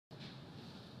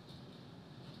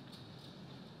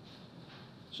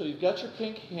So you've got your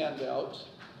pink handout,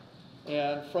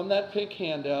 and from that pink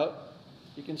handout,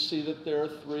 you can see that there are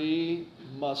 3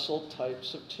 muscle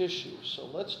types of tissue. So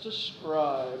let's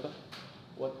describe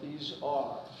what these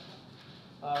are.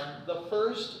 The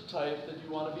first type that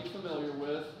you want to be familiar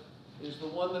with is the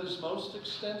one that is most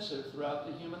extensive throughout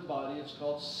the human body. It's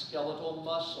called skeletal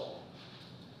muscle.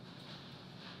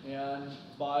 And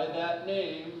by that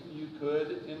name, you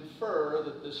could infer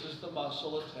that this is the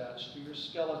muscle attached to your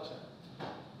skeleton.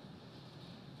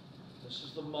 This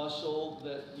is the muscle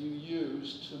that you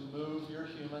use to move your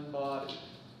human body.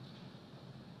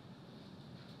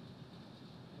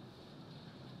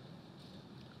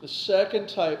 The second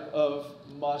type of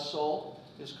muscle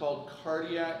is called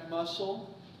cardiac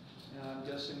muscle. And I'm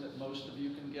guessing that most of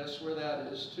you can guess where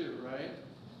that is too, right?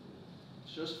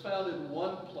 It's just found in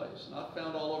one place, not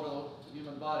found all over the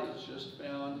human body. It's just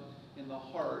found in the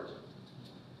heart.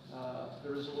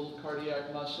 There is a little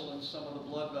cardiac muscle in some of the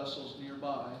blood vessels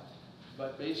nearby,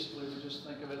 but basically we just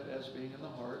think of it as being in the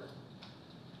heart.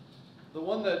 The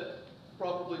one that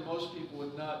probably most people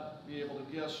would not be able to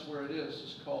guess where it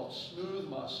is called smooth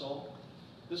muscle.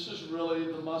 This is really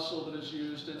the muscle that is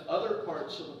used in other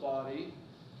parts of the body,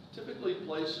 typically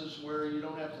places where you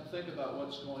don't have to think about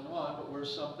what's going on, but where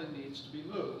something needs to be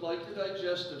moved, like your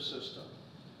digestive system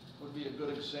would be a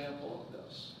good example of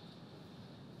this.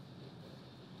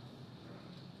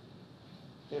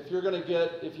 If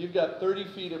you've got 30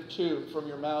 feet of tube from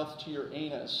your mouth to your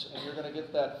anus, and you're going to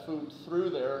get that food through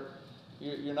there,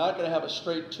 you're not going to have a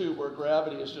straight tube where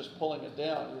gravity is just pulling it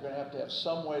down. You're going to have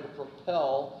some way to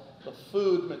propel the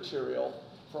food material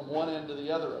from one end to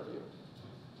the other of you.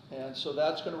 And so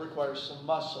that's going to require some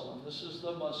muscle. And this is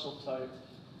the muscle type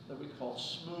that we call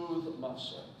smooth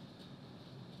muscle.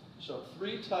 So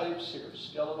 3 types here: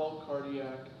 skeletal,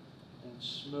 cardiac, and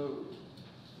smooth.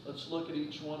 Let's look at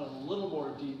each one in a little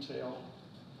more detail.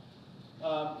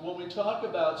 When we talk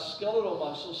about skeletal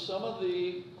muscle, some of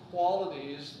the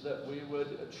qualities that we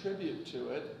would attribute to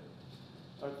it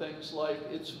are things like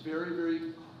it's very,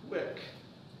 very quick.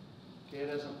 Okay, it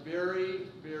has a very,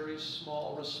 very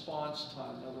small response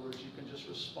time. In other words, you can just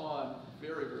respond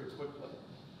very, very quickly.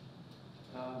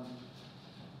 I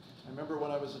remember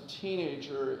when I was a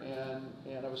teenager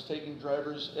and I was taking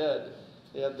driver's ed,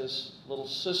 they had this little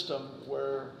system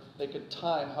where they could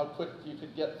time how quick you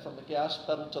could get from the gas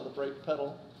pedal to the brake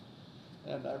pedal.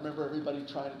 And I remember everybody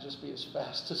trying to just be as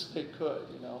fast as they could,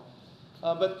 you know.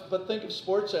 But think of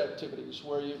sports activities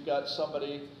where you've got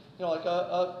somebody, you know, like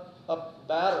a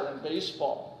batter in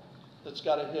baseball that's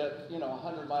got to hit, you know,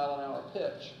 100-mile-an-hour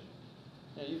pitch.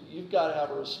 You know, you've got to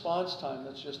have a response time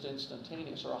that's just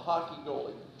instantaneous. Or a hockey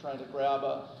goalie trying to grab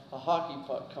a hockey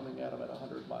puck coming at him at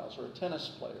 100 miles, or a tennis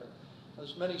player.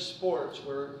 There's many sports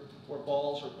where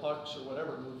balls or pucks or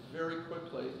whatever move very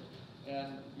quickly,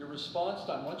 and your response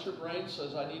time, once your brain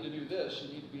says, I need to do this,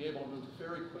 you need to be able to move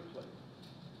very quickly.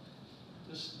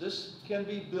 This can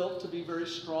be built to be very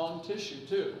strong tissue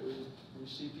too. We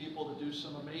see people that do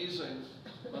some amazing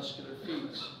muscular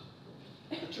feats.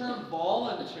 The term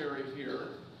voluntary here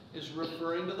is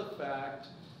referring to the fact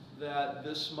that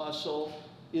this muscle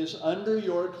is under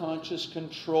your conscious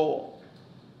control.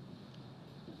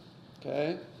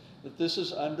 Okay? That this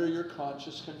is under your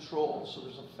conscious control. So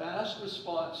there's a fast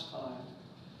response time.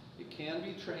 It can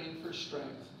be trained for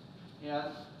strength.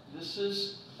 And this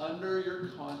is under your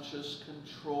conscious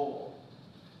control.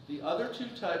 The other 2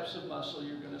 types of muscle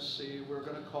you're going to see we're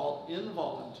going to call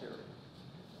involuntary.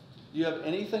 Do you have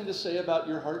anything to say about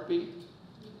your heartbeat?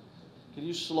 Can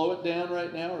you slow it down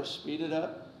right now or speed it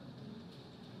up?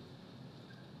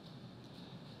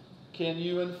 Can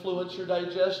you influence your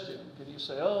digestion? Can you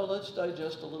say, oh, let's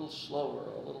digest a little slower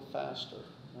or a little faster,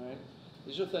 right?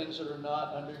 These are things that are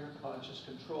not under your conscious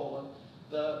control. And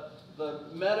the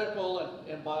medical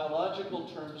and biological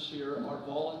terms here are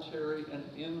voluntary and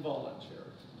involuntary.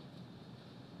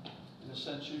 In a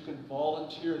sense, you can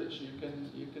volunteer this. You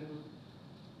can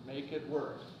make it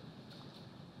work.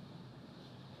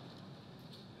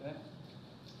 Okay?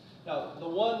 Now, the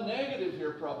one negative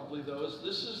here probably, though, is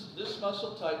this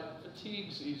muscle type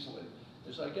fatigues easily.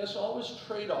 There's, I guess, always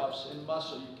trade-offs in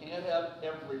muscle. You can't have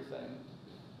everything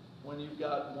when you've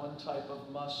got one type of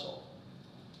muscle.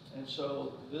 And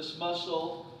so this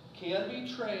muscle can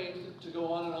be trained to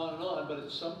go on and on and on, but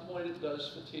at some point it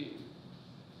does fatigue.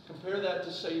 Compare that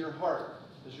to, say, your heart.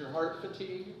 Does your heart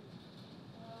fatigue?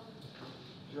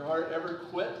 Does your heart ever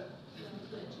quit?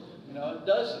 You know, it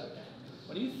doesn't.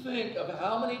 When you think of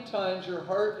how many times your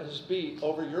heart has beat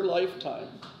over your lifetime,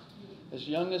 as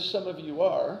young as some of you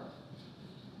are,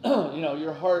 you know,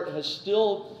 your heart has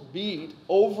still beat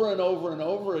over and over and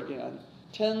over again,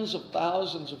 tens of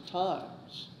thousands of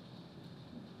times.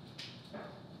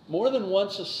 more than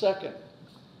once a second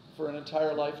for an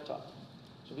entire lifetime.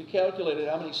 So if you calculated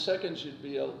how many seconds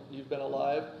you've been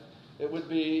alive, it would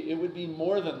be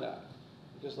more than that,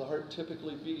 because the heart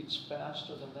typically beats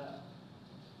faster than that.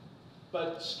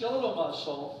 But skeletal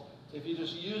muscle, if you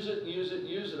just use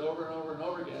it over and over and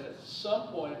over again, at some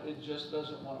point it just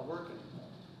doesn't want to work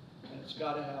anymore. And it's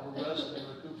got to have a rest and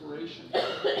recuperation.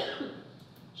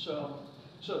 So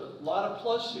a lot of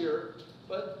plus here,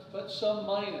 but some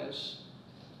minus.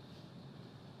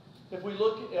 If we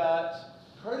look at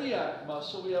cardiac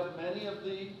muscle, we have many of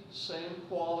the same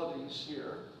qualities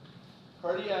here.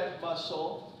 Cardiac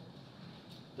muscle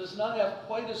does not have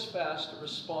quite as fast a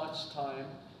response time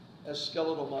as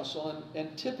skeletal muscle,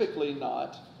 and typically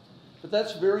not. But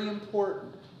that's very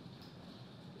important.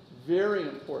 Very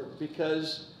important,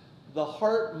 because the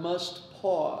heart must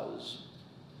pause.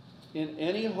 In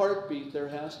any heartbeat, there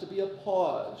has to be a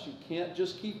pause. You can't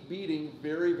just keep beating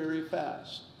very, very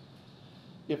fast.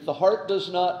 If the heart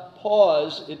does not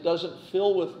pause, it doesn't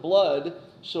fill with blood,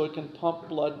 so it can pump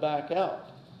blood back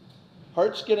out.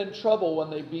 Hearts get in trouble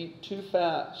when they beat too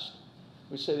fast.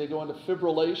 We say they go into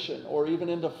fibrillation or even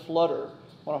into flutter.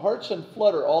 When a heart's in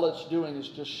flutter, all it's doing is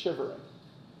just shivering.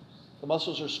 The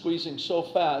muscles are squeezing so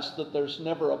fast that there's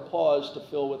never a pause to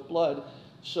fill with blood.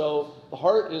 So the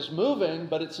heart is moving,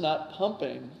 but it's not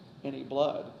pumping any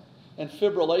blood. And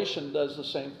fibrillation does the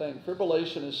same thing.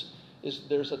 Fibrillation is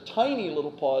there's a tiny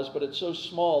little pause, but it's so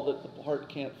small that the heart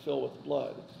can't fill with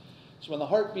blood. So when the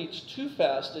heart beats too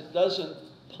fast, it doesn't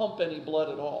pump any blood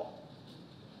at all.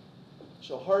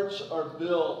 So hearts are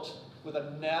built with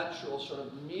a natural sort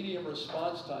of medium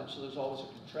response time, so there's always a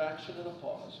contraction and a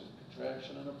pause, a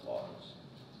contraction and a pause.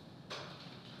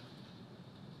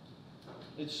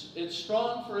 It's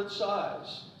strong for its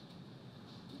size.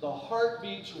 The heart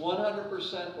beats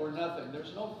 100% or nothing.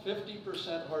 There's no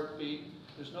 50% heartbeat.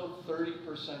 There's no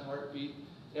 30% heartbeat.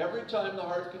 Every time the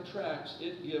heart contracts,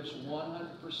 it gives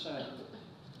 100%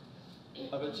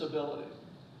 of its ability.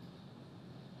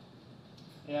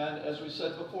 And as we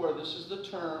said before, this is the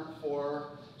term for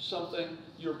something.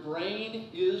 Your brain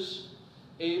is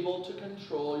able to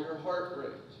control your heart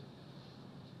rate.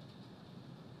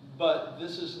 But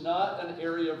this is not an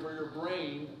area of your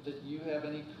brain that you have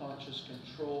any conscious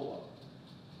control of.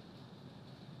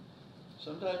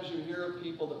 Sometimes you hear of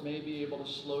people that may be able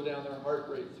to slow down their heart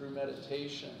rate through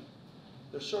meditation.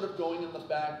 They're sort of going in the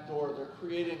back door. They're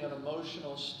creating an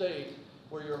emotional state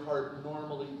where your heart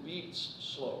normally beats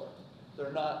slower.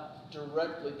 They're not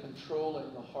directly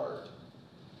controlling the heart.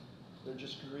 They're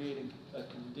just creating a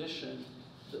condition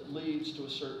that leads to a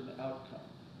certain outcome.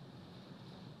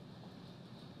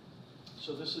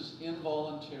 So this is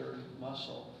involuntary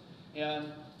muscle.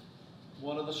 And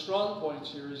one of the strong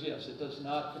points here is, yes, it does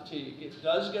not fatigue. It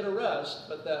does get a rest,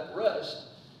 but that rest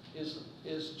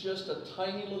is just a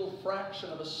tiny little fraction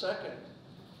of a second.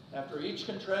 After each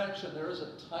contraction, there is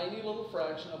a tiny little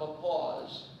fraction of a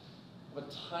pause, of a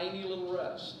tiny little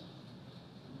rest.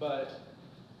 But,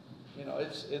 you know,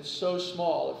 it's so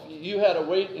small. If you had a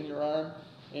weight in your arm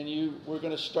and you were going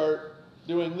to start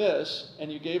doing this,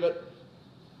 and you gave it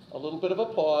a little bit of a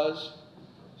pause,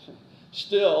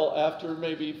 still, after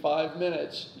maybe 5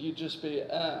 minutes, you'd just be,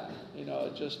 you know,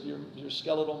 just your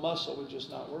skeletal muscle would just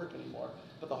not work anymore.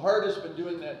 But the heart has been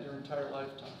doing that your entire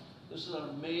lifetime. This is an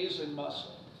amazing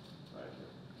muscle right here.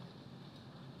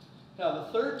 Now,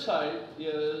 the third type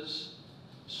is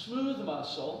smooth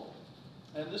muscle,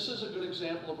 and this is a good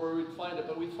example of where we'd find it,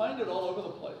 but we find it all over the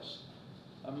place.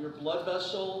 Your blood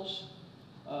vessels,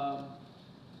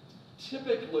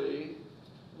 typically,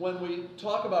 when we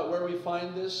talk about where we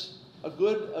find this, a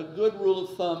good rule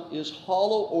of thumb is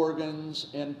hollow organs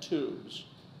and tubes.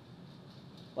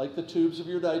 Like the tubes of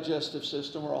your digestive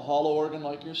system, or a hollow organ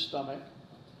like your stomach.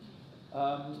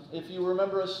 If you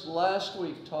remember us last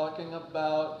week talking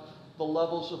about the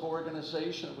levels of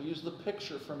organization, we used the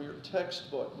picture from your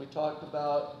textbook. We talked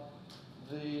about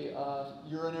the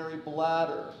urinary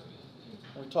bladder.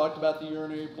 We talked about the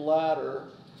urinary bladder,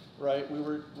 right? We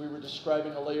were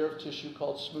describing a layer of tissue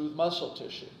called smooth muscle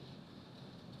tissue,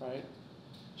 right?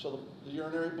 So the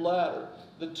urinary bladder.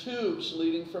 The tubes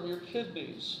leading from your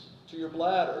kidneys to your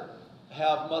bladder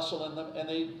have muscle in them, and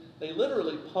they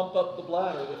literally pump up the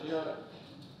bladder with urine.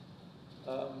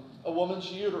 A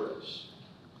woman's uterus.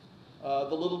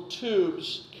 The little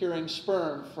tubes carrying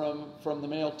sperm from the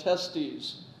male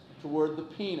testes toward the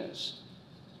penis.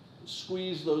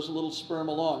 Squeeze those little sperm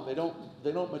along. They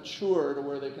don't mature to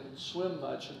where they can swim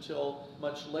much until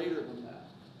much later than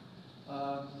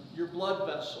that. Your blood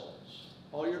vessels,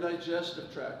 all your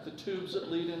digestive tract, the tubes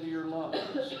that lead into your lungs,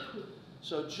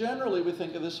 So generally we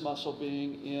think of this muscle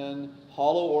being in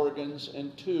hollow organs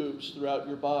and tubes throughout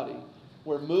your body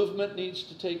where movement needs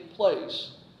to take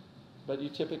place, but you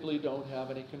typically don't have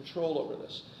any control over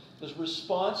this. The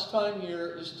response time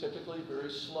here is typically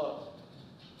very slow.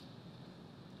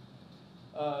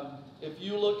 If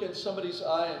you look at somebody's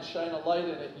eye and shine a light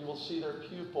in it, you will see their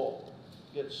pupil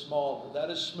get smaller. That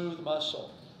is smooth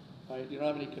muscle. Right? You don't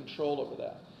have any control over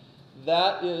that.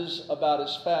 That is about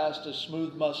as fast as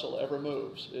smooth muscle ever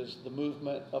moves, is the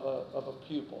movement of a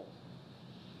pupil.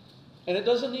 And it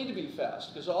doesn't need to be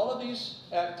fast, because all of these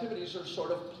activities are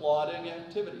sort of plodding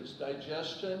activities.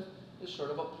 Digestion is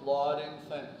sort of a plodding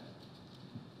thing.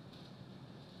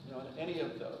 You know, any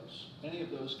of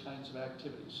those kinds of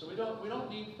activities. So we don't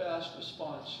need fast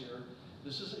response here.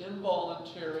 This is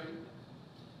involuntary.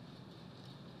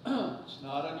 It's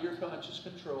not under your conscious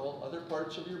control. Other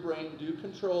parts of your brain do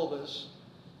control this.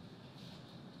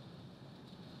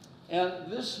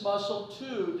 And this muscle,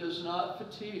 too, does not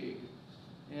fatigue.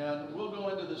 And we'll go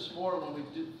into this more when we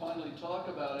finally talk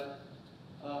about it,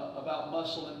 about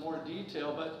muscle in more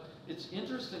detail. But it's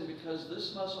interesting because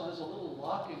this muscle has a little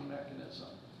locking mechanism.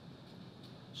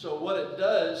 So what it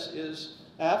does is,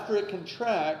 after it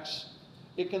contracts,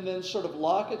 it can then sort of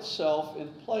lock itself in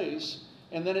place,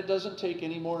 and then it doesn't take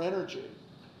any more energy.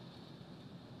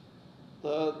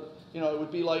 It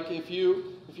would be like if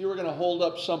you were going to hold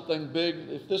up something big,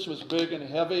 if this was big and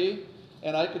heavy,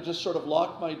 and I could just sort of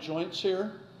lock my joints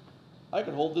here, I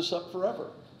could hold this up forever,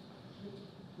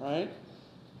 right?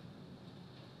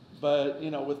 But,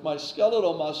 with my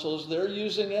skeletal muscles, they're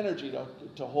using energy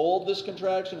to hold this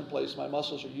contraction in place. My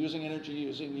muscles are using energy,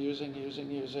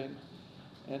 using.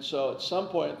 And so at some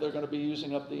point, they're going to be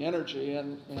using up the energy,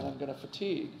 and I'm going to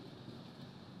fatigue.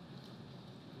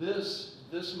 This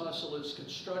muscle is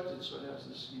constructed so it has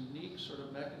this unique sort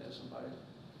of mechanism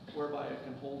whereby it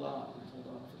can hold on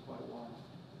for quite a while.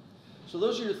 So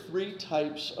those are your three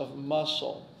types of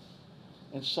muscle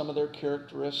and some of their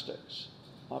characteristics.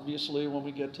 Obviously, when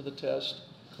we get to the test,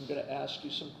 I'm going to ask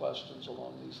you some questions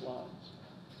along these lines.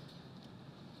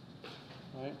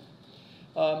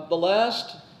 Right? The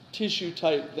last tissue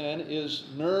type, then, is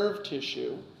nerve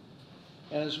tissue.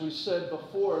 And as we said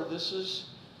before, this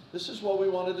is what we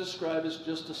want to describe as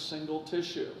just a single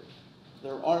tissue.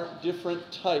 There aren't different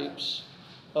types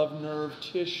of nerve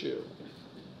tissue.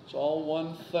 It's all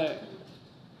one thing.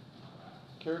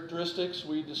 Characteristics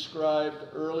we described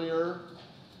earlier.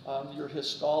 Your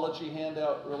histology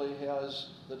handout really has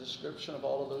the description of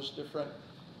all of those different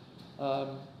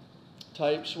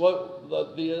types.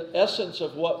 The essence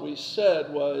of what we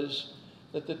said was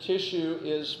that the tissue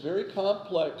is very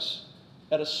complex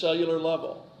at a cellular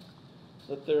level,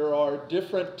 that there are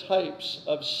different types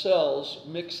of cells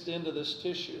mixed into this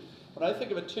tissue. When I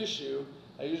think of a tissue,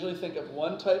 I usually think of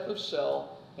one type of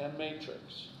cell and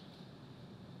matrix.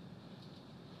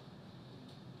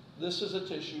 This is a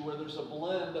tissue where there's a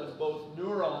blend of both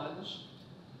neurons,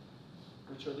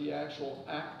 which are the actual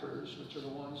actors, which are the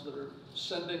ones that are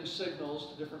sending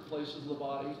signals to different places of the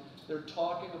body. They're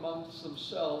talking amongst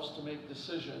themselves to make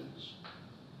decisions.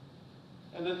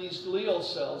 And then these glial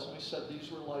cells, we said these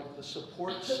were like the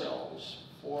support cells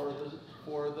for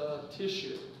the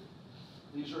tissue.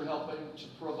 These are helping to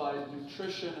provide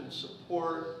nutrition and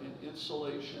support and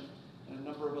insulation and a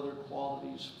number of other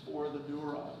qualities for the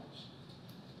neurons.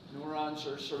 Neurons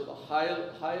are sort of the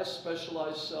highest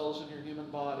specialized cells in your human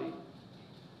body,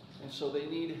 and so they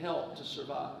need help to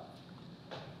survive.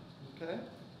 Okay?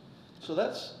 So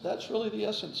that's really the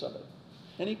essence of it.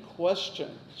 Any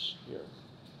questions here?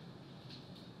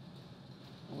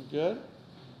 All good?